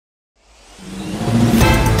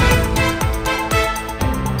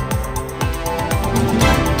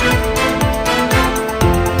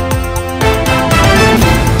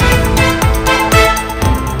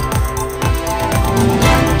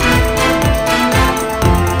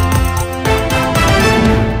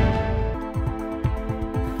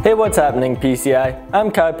Hey, what's happening, PCI?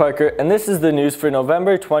 I'm Kai Parker, and this is the news for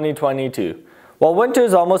November 2022. While winter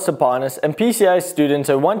is almost upon us, and PCI students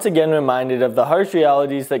are once again reminded of the harsh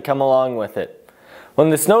realities that come along with it. When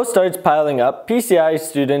the snow starts piling up, PCI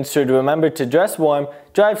students should remember to dress warm,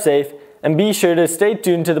 drive safe, and be sure to stay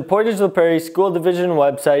tuned to the Portage School Division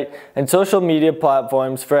website and social media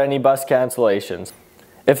platforms for any bus cancellations.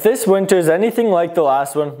 If this winter is anything like the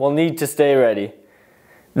last one, we'll need to stay ready.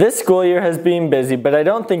 This school year has been busy, but I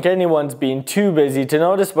don't think anyone's been too busy to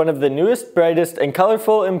notice one of the newest, brightest, and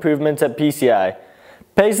colorful improvements at PCI.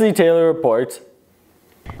 Paisley Taylor reports.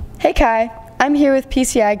 Hey Kai, I'm here with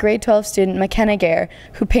PCI grade 12 student McKenna Gare,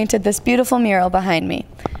 who painted this beautiful mural behind me.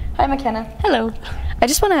 Hi McKenna. Hello. I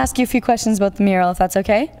just want to ask you a few questions about the mural, if that's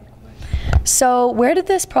okay. So, where did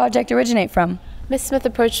this project originate from? Ms. Smith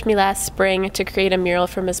approached me last spring to create a mural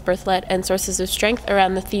for Ms. Berthlet and Sources of Strength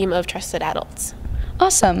around the theme of trusted adults.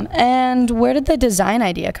 Awesome. And where did the design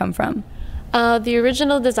idea come from? The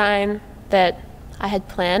original design that I had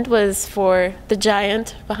planned was for the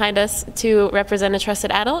giant behind us to represent a trusted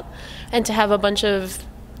adult and to have a bunch of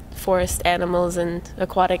forest animals and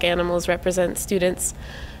aquatic animals represent students.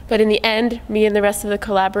 But in the end, me and the rest of the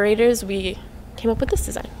collaborators, we came up with this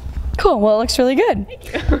design. Cool. Well, it looks really good.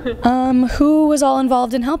 Who was all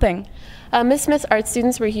involved in helping? Ms. Smith's art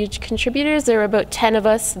students were huge contributors. There were about 10 of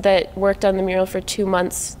us that worked on the mural for 2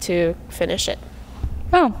 months to finish it.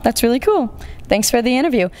 Oh, that's really cool. Thanks for the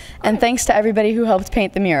interview, and thanks to everybody who helped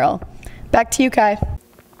paint the mural. Back to you, Kai.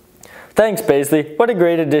 Thanks, Paisley. What a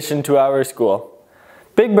great addition to our school.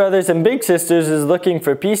 Big Brothers and Big Sisters is looking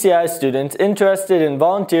for PCI students interested in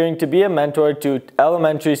volunteering to be a mentor to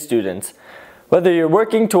elementary students. Whether you're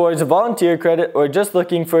working towards a volunteer credit or just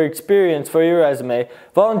looking for experience for your resume,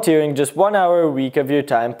 volunteering just 1 hour a week of your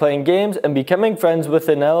time playing games and becoming friends with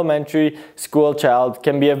an elementary school child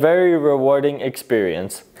can be a very rewarding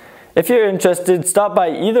experience. If you're interested, stop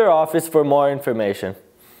by either office for more information.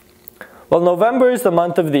 Well, November is the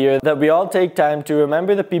month of the year that we all take time to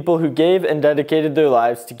remember the people who gave and dedicated their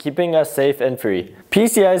lives to keeping us safe and free.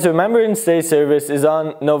 PCI's Remembrance Day service is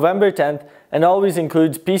on November 10th and always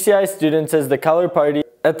includes PCI students as the color party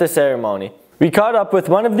at the ceremony. We caught up with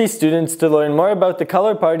one of these students to learn more about the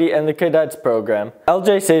color party and the cadets program.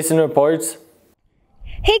 LJ Sason reports.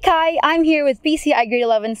 Hey Kai, I'm here with PCI grade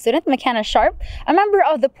 11 student McKenna Sharp, a member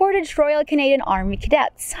of the Portage Royal Canadian Army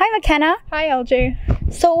Cadets. Hi McKenna. Hi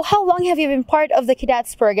LJ. So how long have you been part of the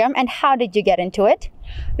cadets program and how did you get into it?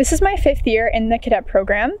 This is my 5th year in the cadet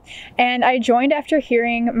program, and I joined after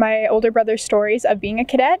hearing my older brother's stories of being a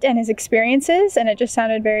cadet and his experiences, and it just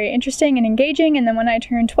sounded very interesting and engaging, and then when I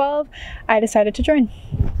turned 12, I decided to join.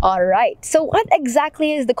 Alright, so what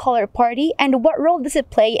exactly is the color party and what role does it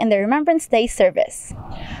play in the Remembrance Day service?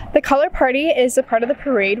 The color party is a part of the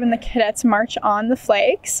parade when the cadets march on the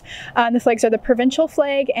flags. The flags are the provincial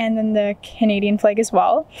flag and then the Canadian flag as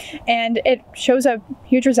well, and it shows a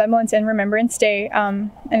huge resemblance in Remembrance Day,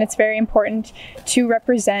 and it's very important to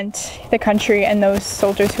represent the country and those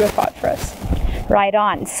soldiers who have fought for us. Right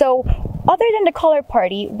on. So, other than the color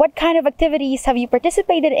party, what kind of activities have you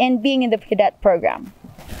participated in being in the cadet program?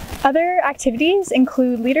 Other activities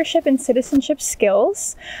include leadership and citizenship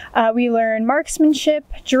skills. We learn marksmanship,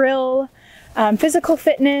 drill, physical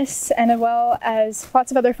fitness, and as well as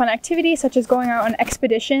lots of other fun activities such as going out on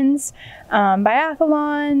expeditions,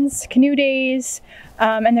 biathlons, canoe days,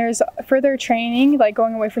 and there's further training like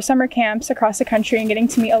going away for summer camps across the country and getting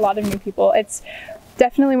to meet a lot of new people. It's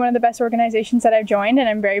definitely one of the best organizations that I've joined, and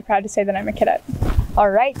I'm very proud to say that I'm a cadet.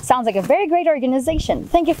 Alright, sounds like a very great organization.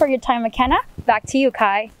 Thank you for your time, McKenna. Back to you,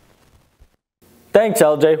 Kai. Thanks,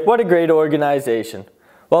 LJ. What a great organization.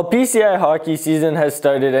 Well, PCI hockey season has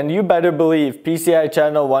started, and you better believe PCI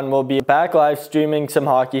Channel 1 will be back live streaming some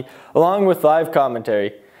hockey along with live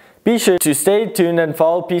commentary. Be sure to stay tuned and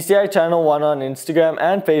follow PCI Channel 1 on Instagram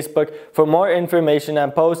and Facebook for more information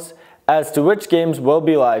and posts as to which games will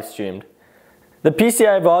be live streamed. The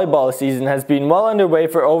PCI volleyball season has been well underway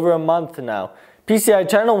for over a month now. PCI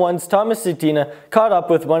Channel 1's Thomas Satina caught up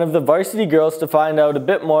with one of the varsity girls to find out a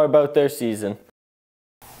bit more about their season.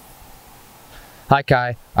 Hi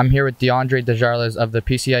Kai, I'm here with DeAndre Desjarles of the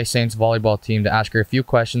PCI Saints volleyball team to ask her a few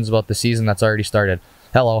questions about the season that's already started.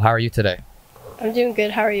 Hello, how are you today? I'm doing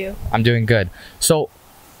good, how are you? I'm doing good. So,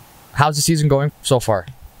 how's the season going so far?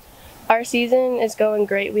 Our season is going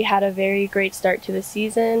great. We had a very great start to the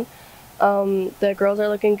season. The girls are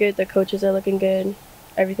looking good, the coaches are looking good,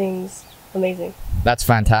 everything's amazing. That's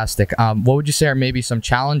fantastic. What would you say are maybe some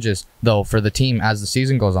challenges though for the team as the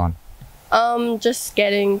season goes on? Just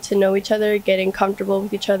getting to know each other, getting comfortable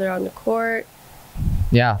with each other on the court.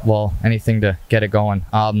 Yeah, well, anything to get it going.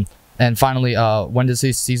 And finally, when does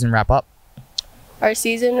this season wrap up? Our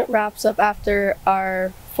season wraps up after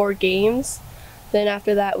our 4 games. Then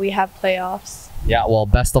after that, we have playoffs. Yeah, well,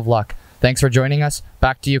 best of luck. Thanks for joining us.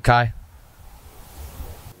 Back to you, Kai.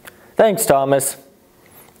 Thanks, Thomas.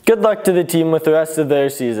 Good luck to the team with the rest of their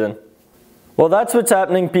season. Well, that's what's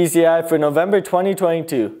happening PCI for November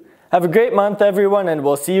 2022. Have a great month, everyone, and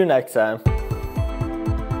we'll see you next time.